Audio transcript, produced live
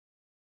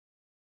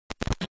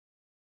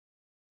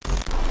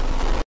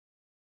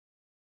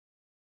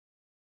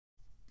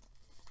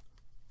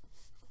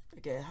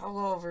Okay,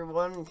 hello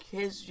everyone,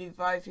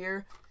 KSG5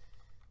 here.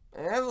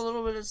 I have a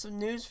little bit of some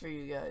news for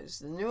you guys.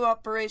 The new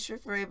operation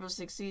for Rainbow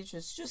Six Siege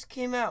just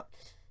came out,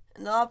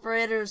 and the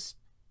operators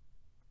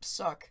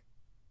suck.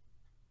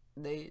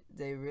 They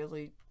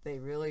really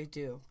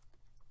do.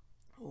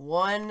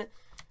 One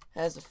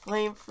has a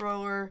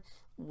flamethrower,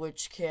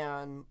 which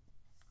can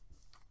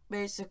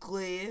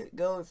basically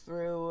go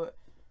through,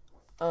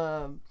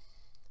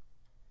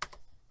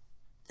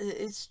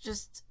 it's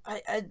just,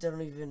 I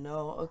don't even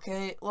know,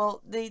 okay?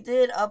 Well, they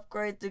did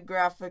upgrade the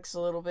graphics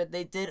a little bit.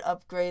 They did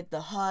upgrade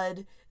the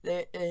HUD.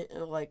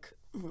 Like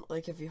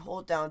if you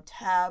hold down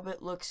tab,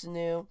 it looks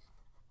new.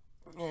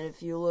 And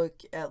if you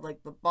look at,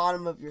 like, the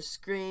bottom of your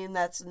screen,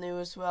 that's new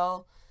as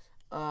well.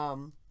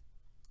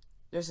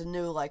 There's a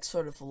new, like,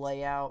 sort of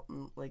layout,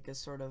 and, like, a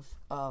sort of,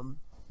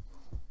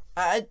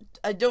 I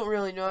don't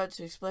really know how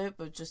to explain it,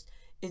 but just,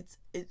 it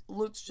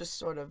looks just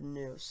sort of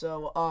new.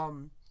 So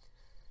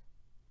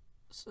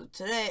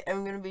today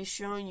I'm going to be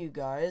showing you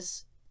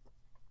guys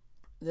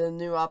the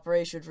new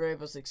operation for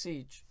Rainbow Six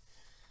Siege.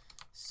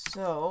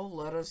 So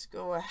let us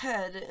go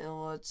ahead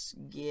and let's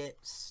get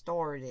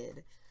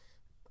started.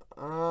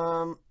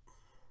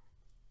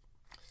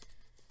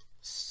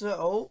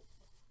 So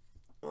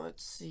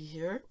let's see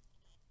here.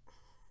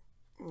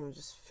 I'm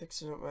just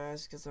fixing up my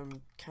eyes because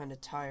I'm kind of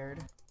tired.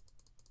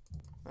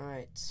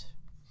 Alright.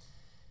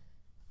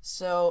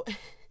 So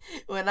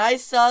when I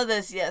saw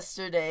this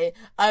yesterday,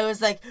 I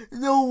was like,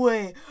 no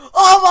way!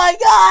 Oh my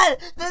god!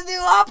 The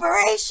new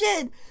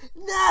operation!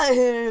 No!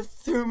 I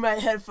threw my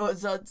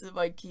headphones onto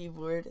my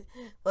keyboard.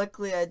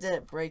 Luckily, I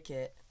didn't break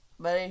it.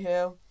 But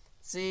anywho,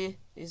 see,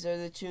 these are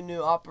the two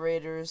new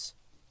operators.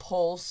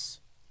 Pulse's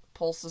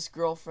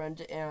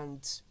girlfriend,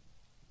 and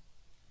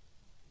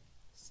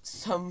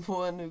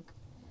someone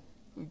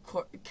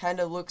who kind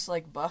of looks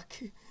like Buck.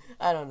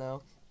 I don't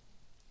know.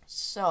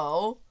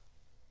 So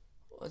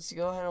let's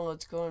go ahead and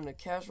let's go into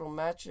casual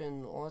match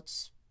and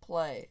let's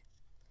play.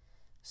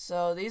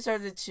 So these are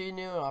the two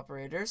new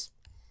operators.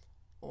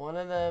 One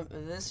of them,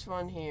 this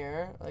one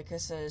here, like I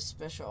said, is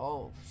special.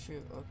 Oh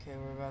shoot, okay,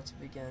 we're about to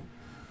begin.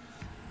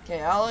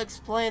 Okay, I'll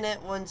explain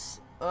it once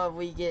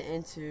we get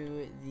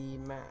into the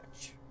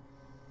match.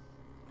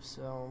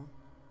 So,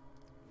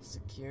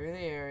 secure the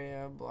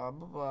area, blah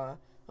blah blah.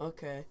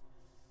 Okay.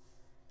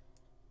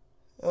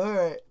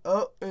 Alright,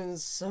 oh, and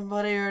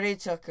somebody already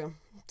took him.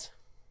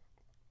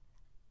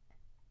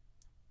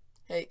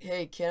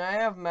 Hey, can I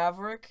have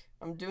Maverick?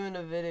 I'm doing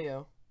a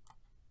video.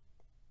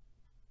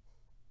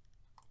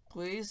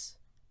 Please?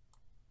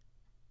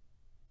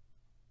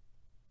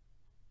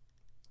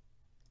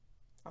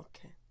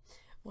 Okay.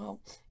 Well,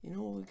 you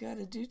know what we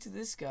gotta do to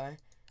this guy?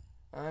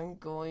 I'm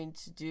going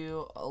to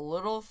do a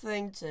little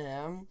thing to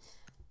him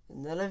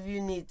none of you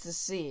need to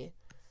see.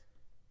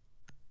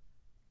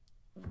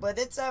 But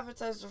it's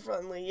advertiser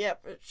friendly,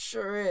 yep, it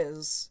sure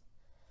is.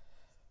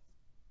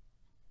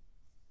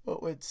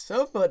 But when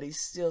somebody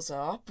steals an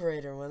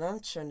operator when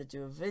I'm trying to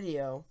do a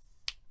video,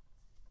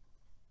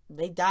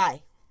 they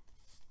die.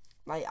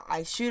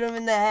 I shoot them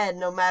in the head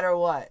no matter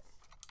what.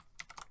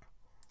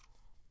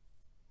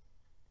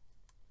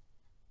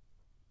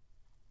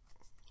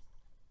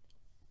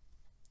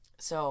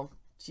 So,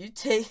 if you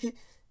take...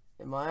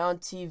 Am I on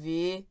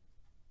TV?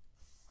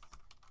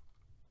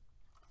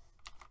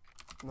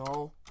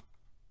 No.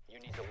 You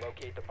need to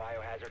locate the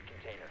biohazard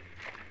container.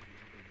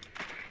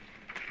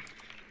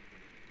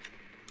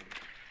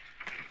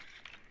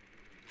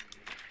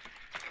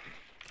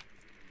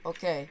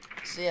 Okay,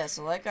 so yeah,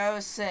 so like I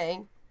was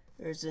saying,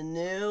 there's a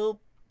new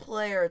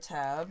player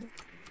tab,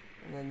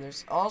 and then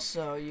there's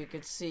also, you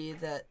could see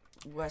that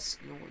west,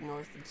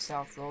 north, and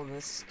south, all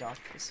this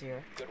stuff is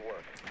here. Good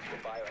work. The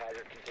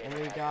biohazard container.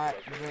 And we got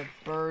the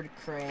bird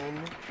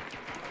crane.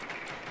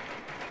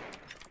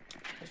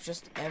 There's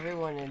just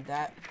everyone in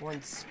that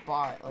one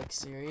spot, like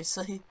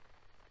seriously?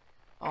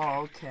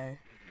 Oh, okay.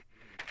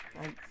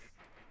 10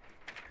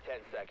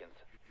 seconds.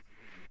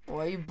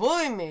 Why are you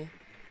bullying me?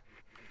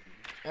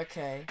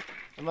 Okay.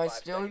 Am I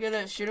still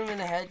gonna shoot him in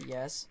the head?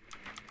 Yes.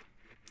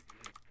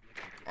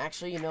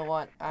 Actually, you know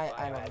what?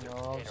 I don't know.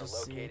 I'll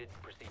just see.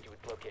 Proceed to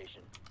its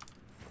location.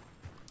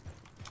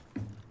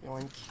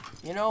 Yoink.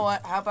 You know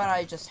what? How about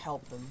I just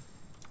help him?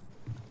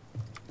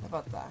 How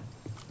about that?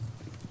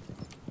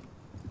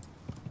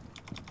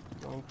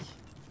 Yoink.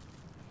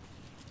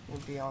 We'll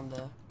be on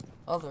the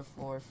other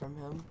floor from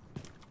him.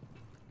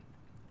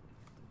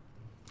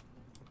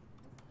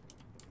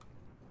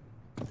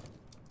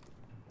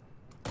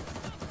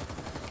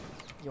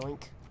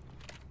 Yoink.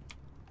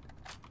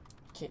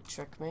 Can't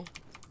trick me.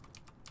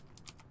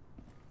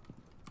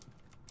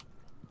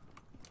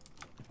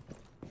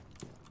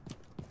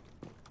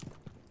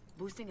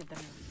 Boosting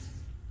adrenaline.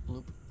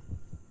 Bloop.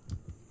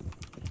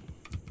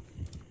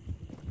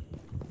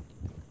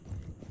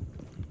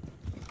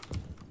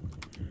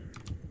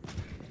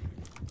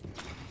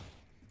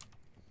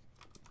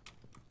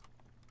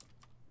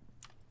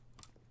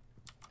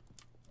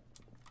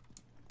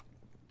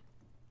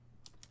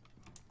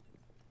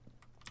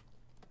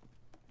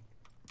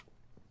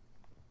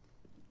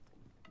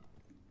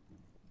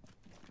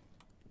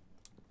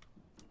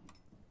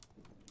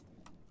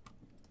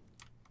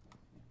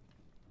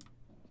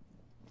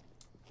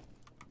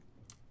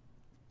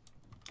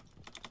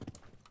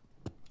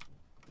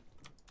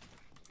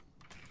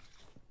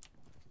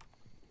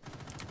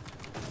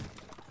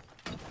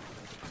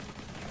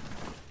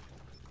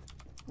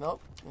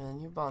 Nope,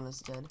 and Hibana's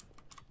dead.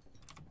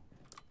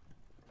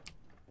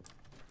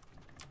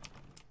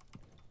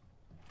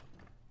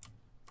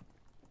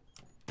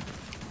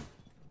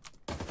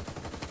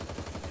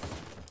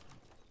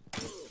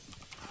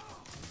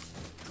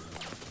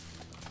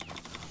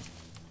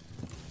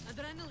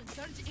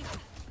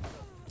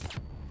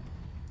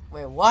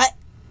 Wait, what?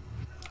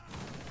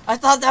 I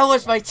thought that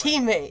was my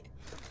teammate.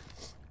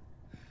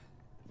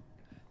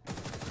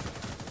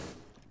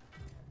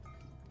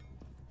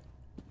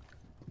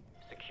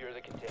 Secure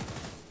the container.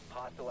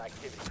 Hostile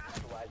activity.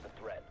 Neutralize the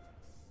threat.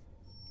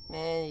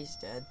 Man, he's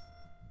dead.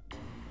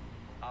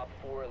 Op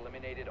 4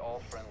 eliminated all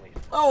friendlies.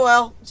 Oh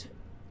well.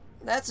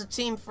 That's a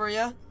team for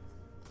ya.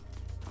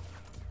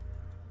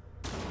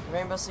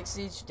 Rainbow Six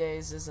Siege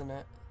days, isn't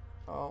it?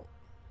 Oh.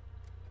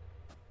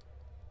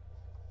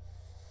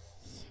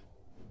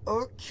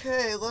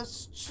 Okay,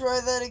 let's try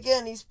that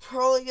again. He's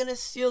probably gonna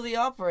steal the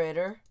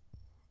operator.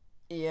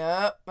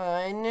 Yep,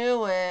 I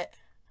knew it.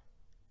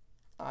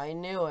 I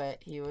knew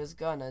it. He was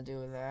gonna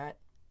do that.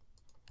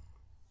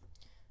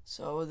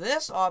 So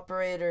this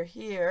operator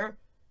here,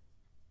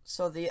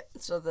 so the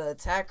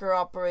attacker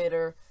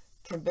operator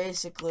can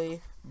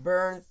basically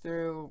burn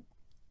through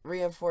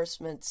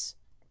reinforcements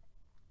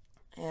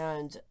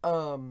and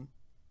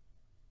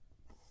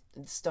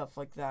stuff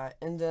like that.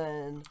 And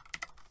then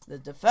the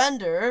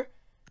defender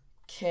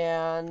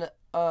can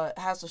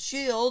has a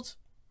shield,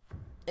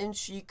 and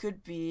she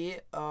could be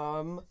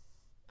a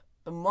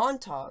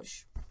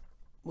montage,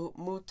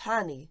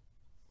 Mutani,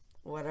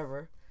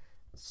 whatever.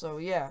 So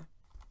yeah.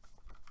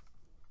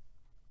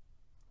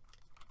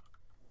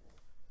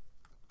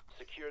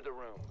 Secure the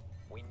room.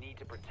 We need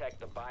to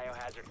protect the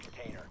biohazard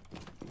container.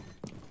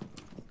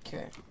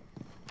 Okay.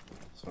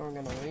 So we're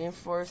gonna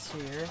reinforce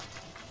here.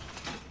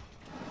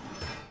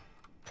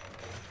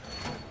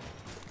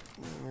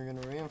 And we're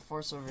gonna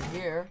reinforce over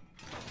here.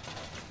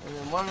 And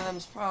then one of them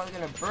is probably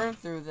gonna burn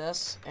through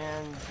this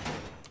and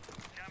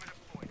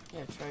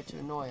yeah, try to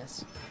annoy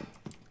us.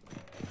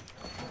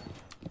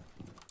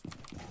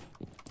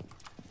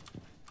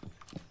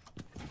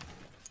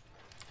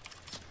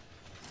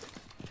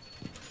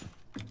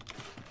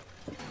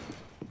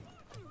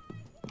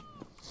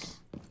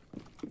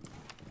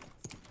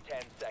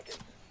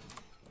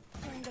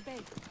 Throwing the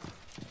bait.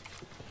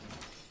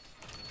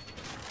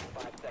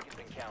 5 seconds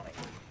and counting.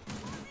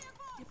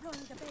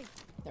 Deploying the bait.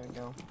 There we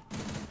go.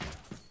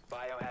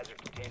 Biohazard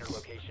container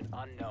location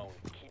unknown.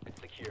 Keep it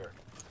secure.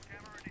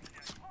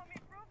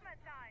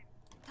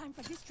 Time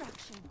for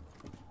distraction.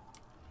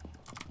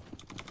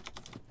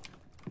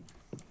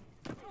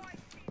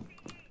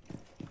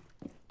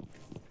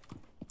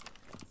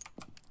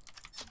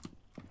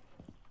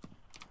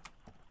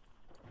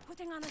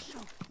 Putting on a show.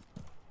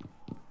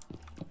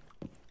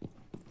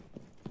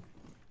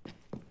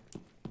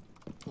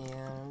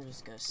 Yeah, I'm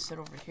just gonna sit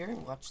over here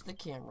and watch the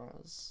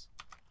cameras.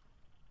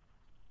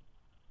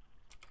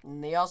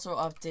 And they also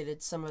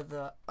updated some of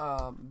the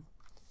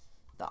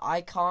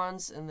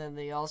icons, and then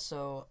they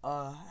also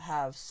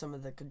have some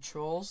of the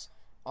controls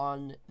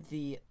on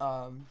the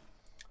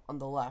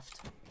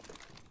left.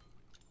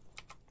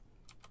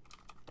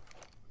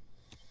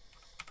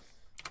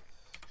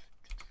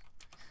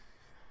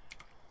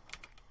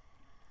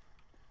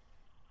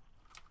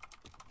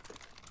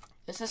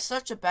 This is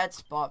such a bad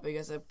spot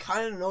because I'm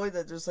kind of annoyed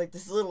that there's like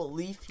this little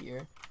leaf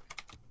here.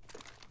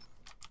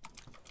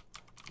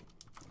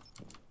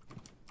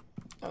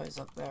 Oh, he's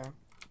up there.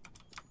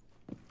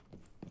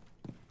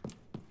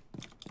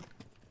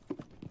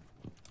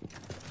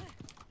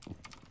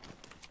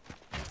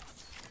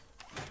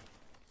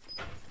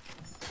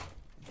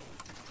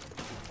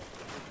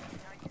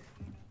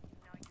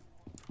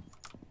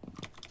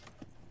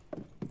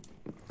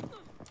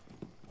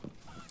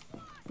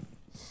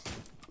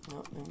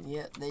 Oh, and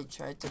yet they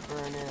tried to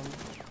burn in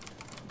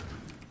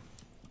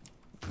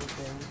the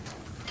thing.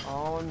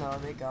 Oh no,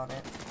 they got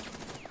it.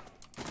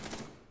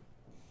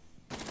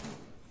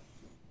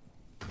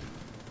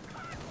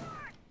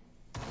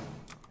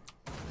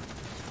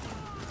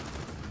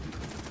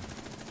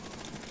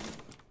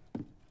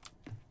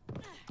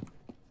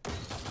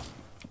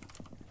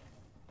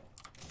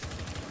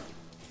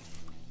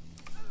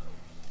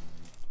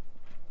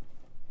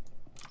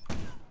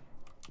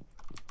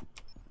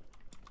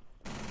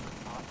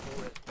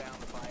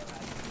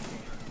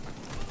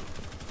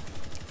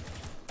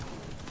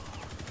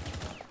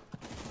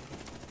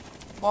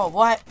 Whoa,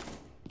 what?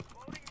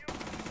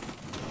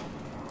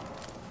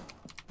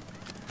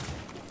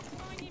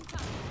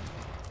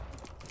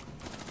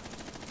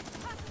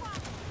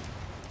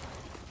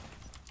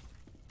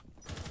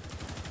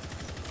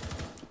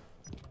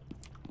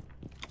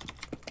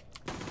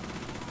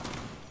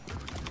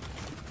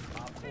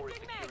 Op 4 is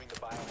securing the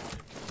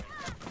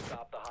biohazard.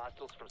 Stop the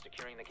hostiles from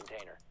securing the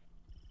container.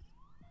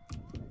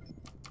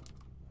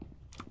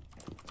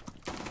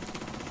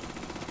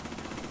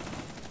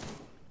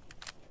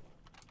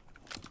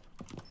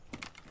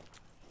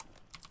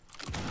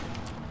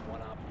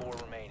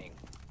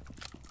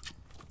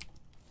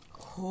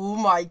 Oh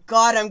my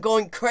god, I'm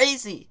going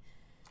crazy!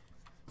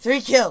 3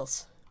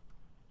 kills!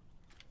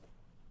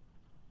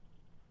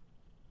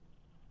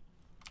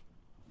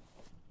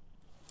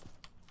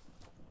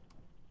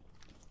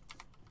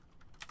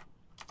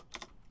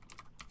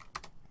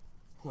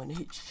 1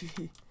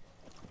 HP.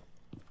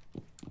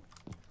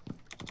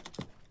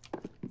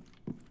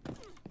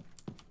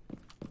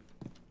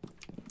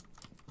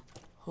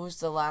 Who's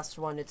the last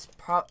one? It's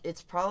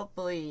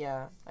probably,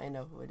 yeah, I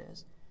know who it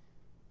is.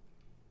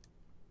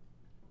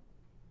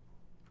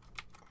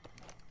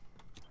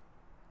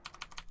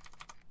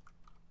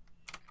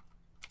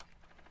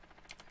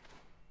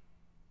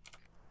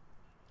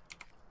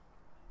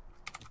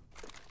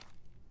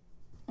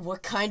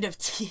 What kind of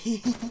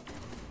team?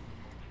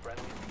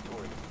 Friendly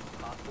victorious.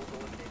 Hostiles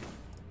eliminated.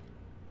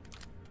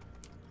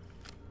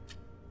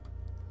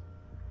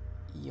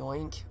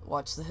 Yoink.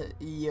 Watch the...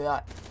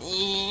 Yeah.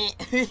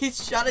 He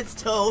shot its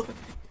toe.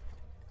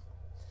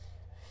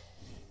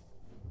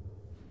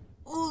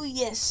 Oh,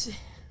 yes.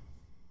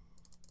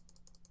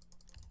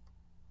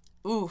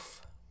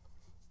 Oof.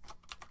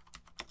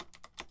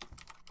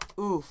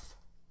 Oof.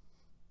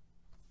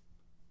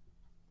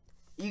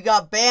 You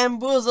got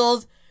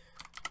bamboozled.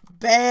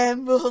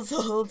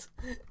 Bamboozled.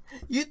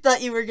 You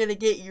thought you were gonna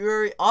get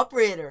your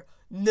operator.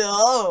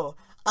 No.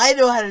 I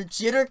know how to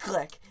jitter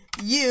click.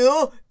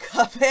 You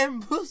got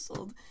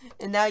bamboozled.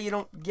 And now you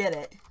don't get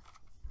it.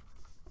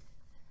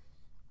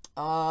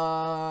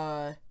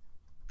 I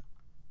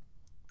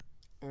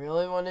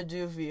really want to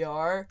do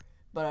VR,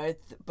 but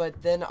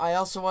then I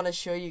also want to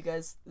show you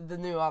guys the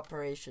new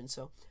operation.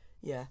 So,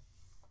 yeah.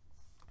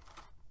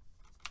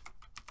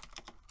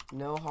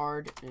 No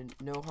hard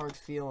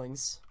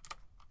feelings.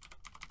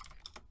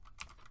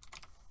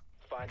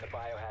 Find the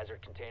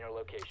biohazard container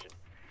location.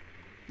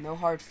 No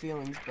hard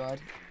feelings, bud.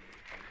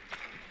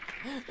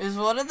 Is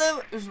one of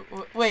them?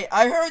 Wait,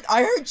 I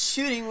heard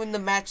shooting when the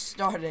match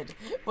started.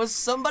 Was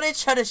somebody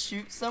trying to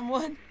shoot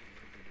someone?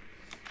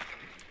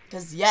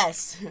 Cause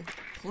yes,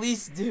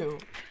 please do.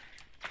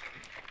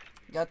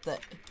 Got the.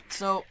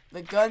 So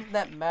the gun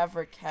that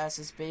Maverick has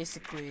is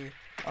basically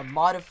a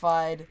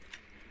modified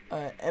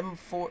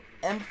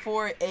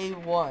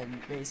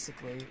M4A1,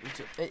 basically.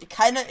 It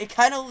kind of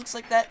looks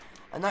like that.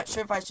 I'm not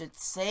sure if I should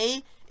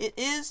say it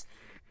is,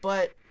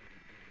 but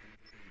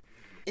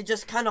it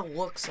just kind of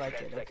looks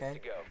like it,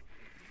 okay?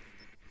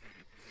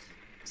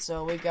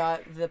 So we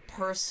got the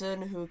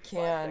person who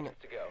can...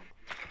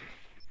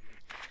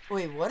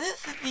 Wait, what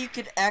if you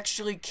could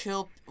actually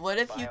kill... What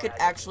if you could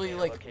actually,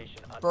 like,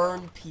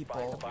 burn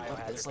people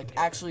with this? Like,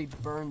 actually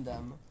burn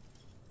them.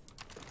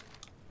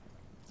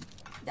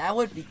 That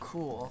would be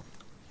cool.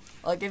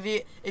 Like,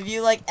 if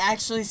you like,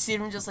 actually see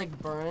them just, like,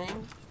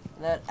 burning,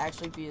 that'd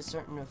actually be a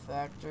certain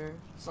effect or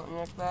something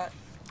like that.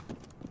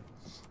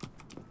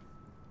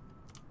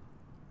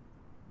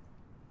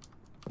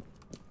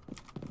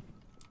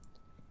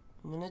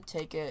 I'm gonna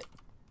take it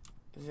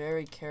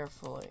very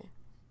carefully,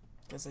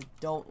 because I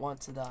don't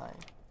want to die.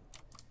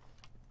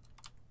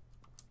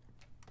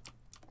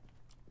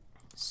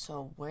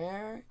 So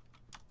where...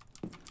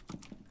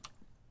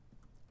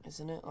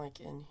 Isn't it, like,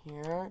 in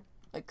here?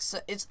 Like, so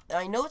it's...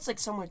 I know it's, like,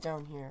 somewhere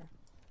down here.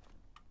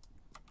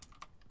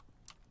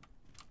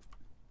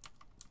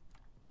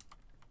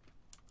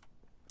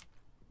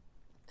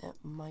 It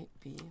might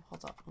be.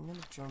 Hold on, I'm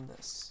gonna drum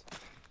this.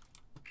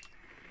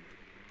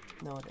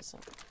 No, it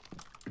isn't.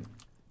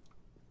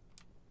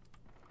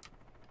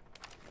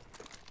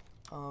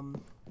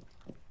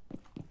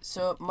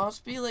 So it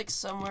must be like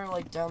somewhere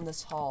like down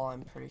this hall,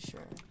 I'm pretty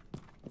sure.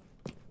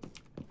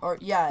 Or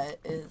yeah,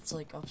 it's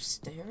like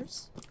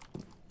upstairs?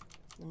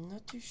 I'm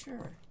not too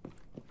sure.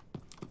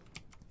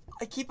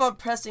 I keep on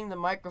pressing the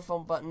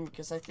microphone button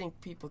because I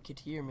think people could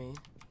hear me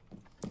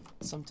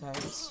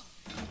sometimes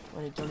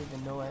when I don't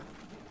even know it.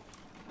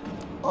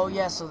 Oh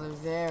yeah, so they're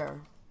there.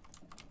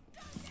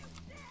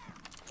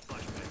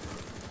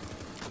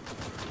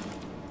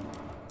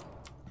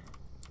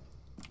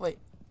 Wait.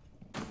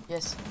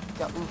 Yes,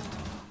 got oofed.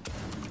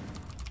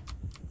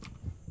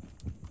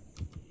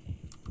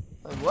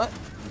 Wait, what?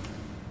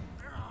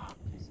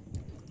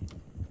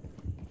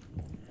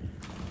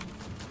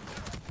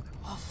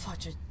 Oh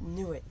fudge, I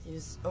knew it. He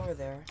was over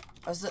there.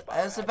 I was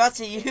about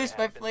to use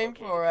my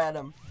flamethrower at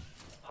him.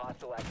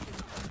 Hostile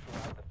activity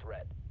neutralize the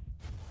threat.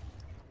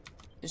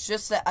 It's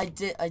just that I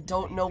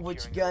don't know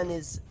which gun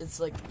is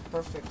like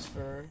perfect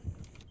for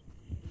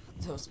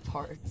those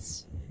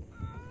parts.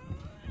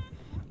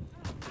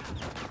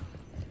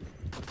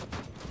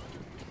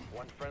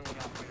 One friendly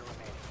operator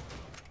remaining.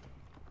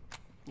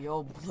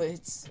 Yo,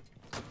 Blitz.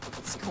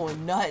 It's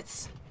going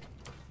nuts.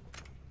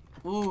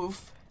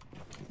 Oof.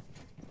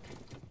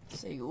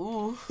 Say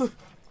ooh.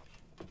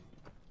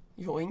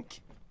 Yoink.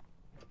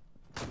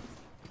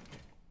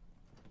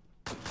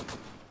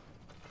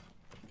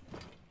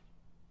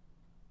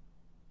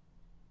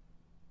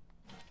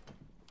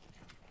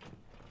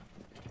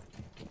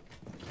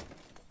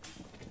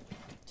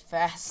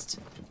 Fast.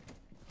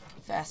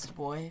 Fast,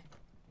 boy.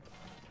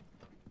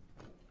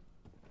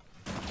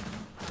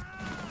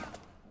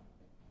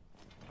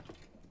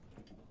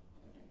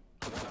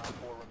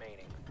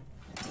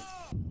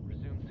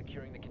 Resume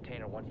securing the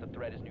container once the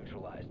threat is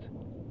neutralized.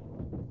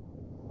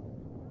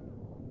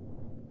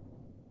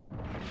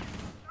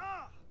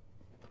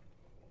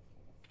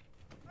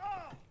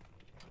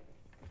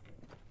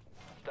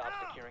 Stop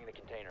securing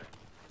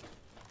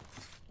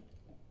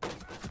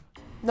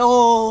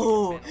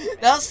No!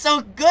 That was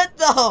so good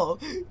though!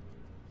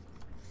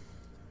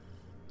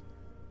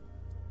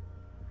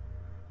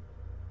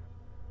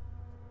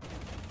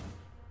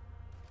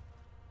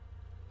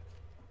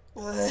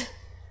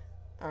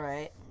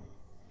 Alright.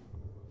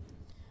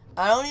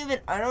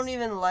 I don't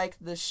even like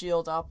the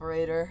shield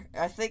operator.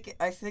 I think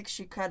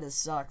she kinda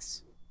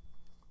sucks.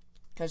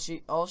 Cause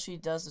all she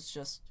does is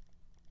just,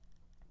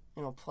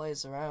 you know,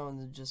 plays around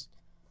and just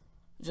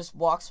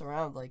walks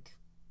around like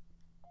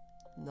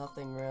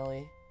nothing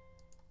really.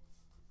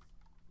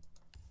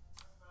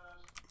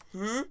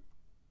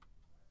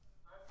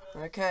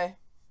 Okay.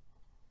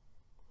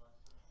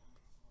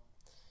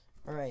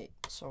 Alright,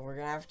 so we're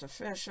gonna have to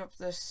finish up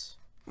this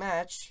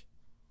match.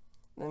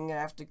 Then I'm gonna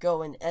have to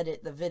go and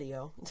edit the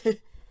video.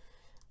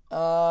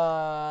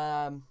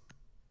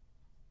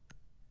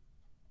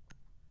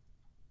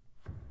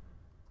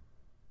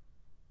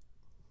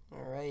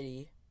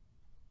 Alrighty.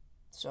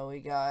 So we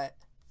got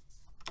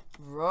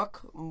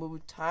Rook,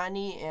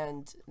 Mutani,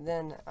 and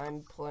then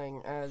I'm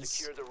playing as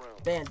Secure the room.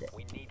 Bandit.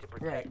 We need to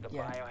protect the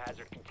yeah.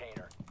 biohazard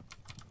container.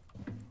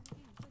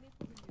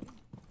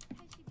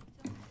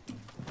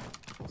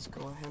 Let's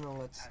go ahead and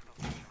let's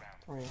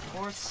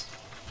reinforce.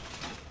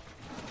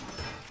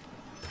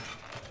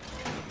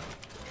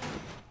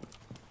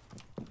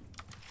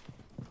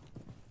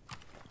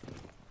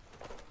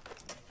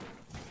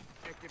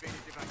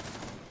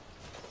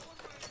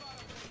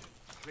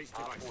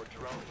 Op 4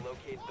 drones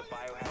located the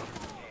biohazard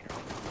container.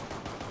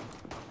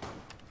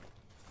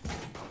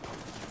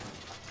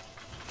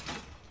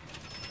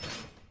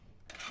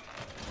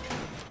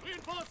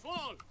 Reinforce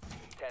wall!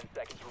 10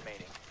 seconds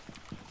remaining.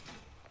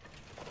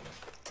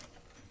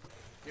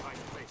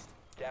 Device placed.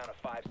 Down to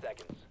 5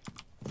 seconds.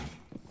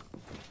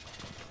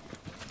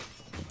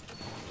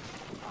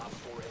 Op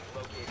 4 has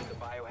located the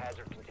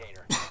biohazard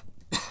container.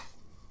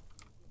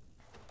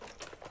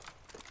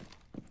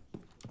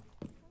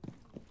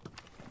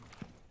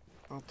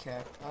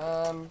 Okay,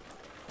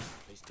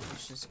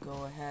 let's just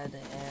go ahead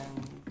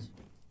and...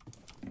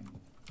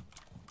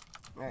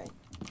 Alright,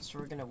 so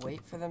we're gonna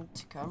wait for them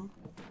to come.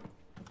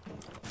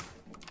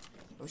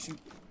 Oh shoot,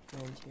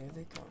 and here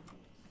they come.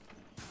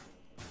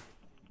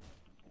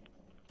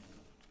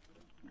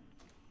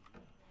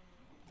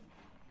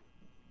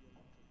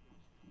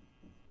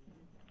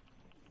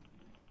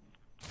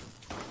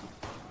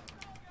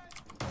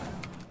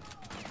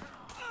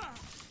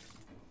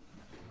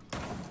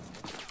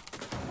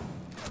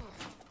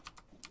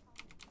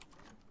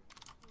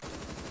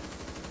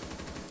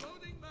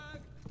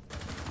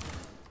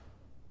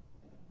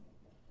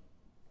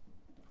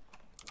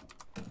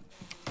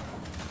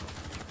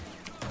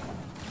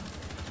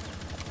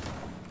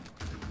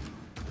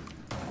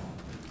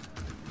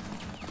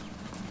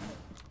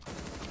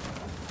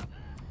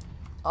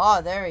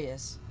 Oh, there he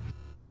is.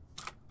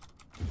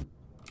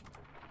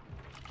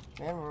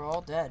 Man, we're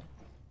all dead.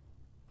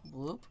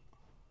 Bloop.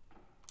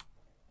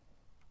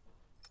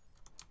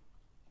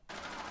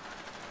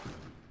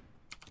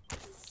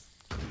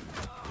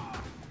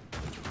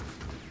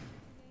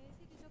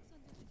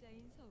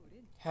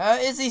 How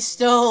is he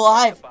still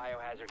alive?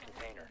 Biohazard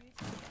container.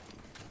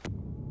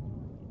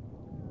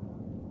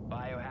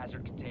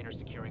 Biohazard container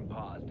securing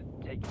paused.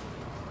 Take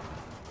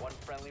one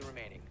friendly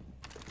remaining.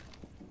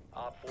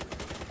 Op 4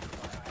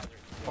 biohazard container.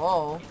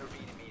 Oh.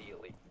 Intervene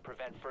immediately.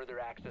 Prevent further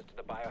access to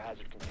the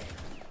biohazard container.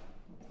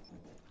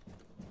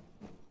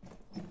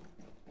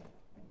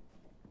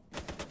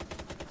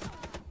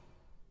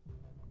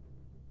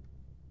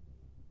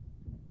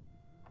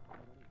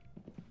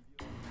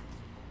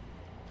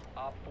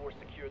 Op 4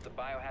 secured the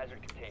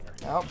biohazard container.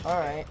 Oh,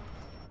 alright.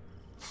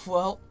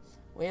 Well,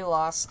 we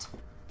lost.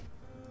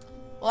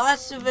 Well,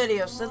 that's the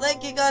video. So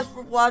thank you guys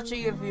for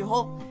watching. If you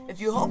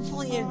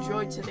hopefully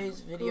enjoyed today's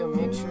video,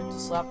 make sure to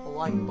slap the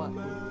like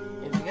button.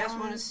 If you guys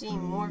want to see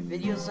more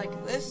videos like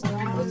this,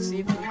 let's see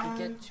if we can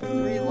get to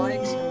 3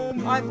 likes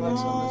and 5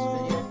 likes on this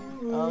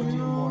video. I'll do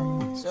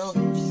more. So,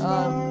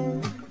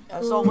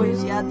 as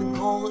always, yeah, the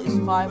goal is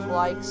 5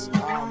 likes.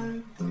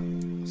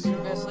 See you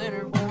guys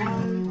later.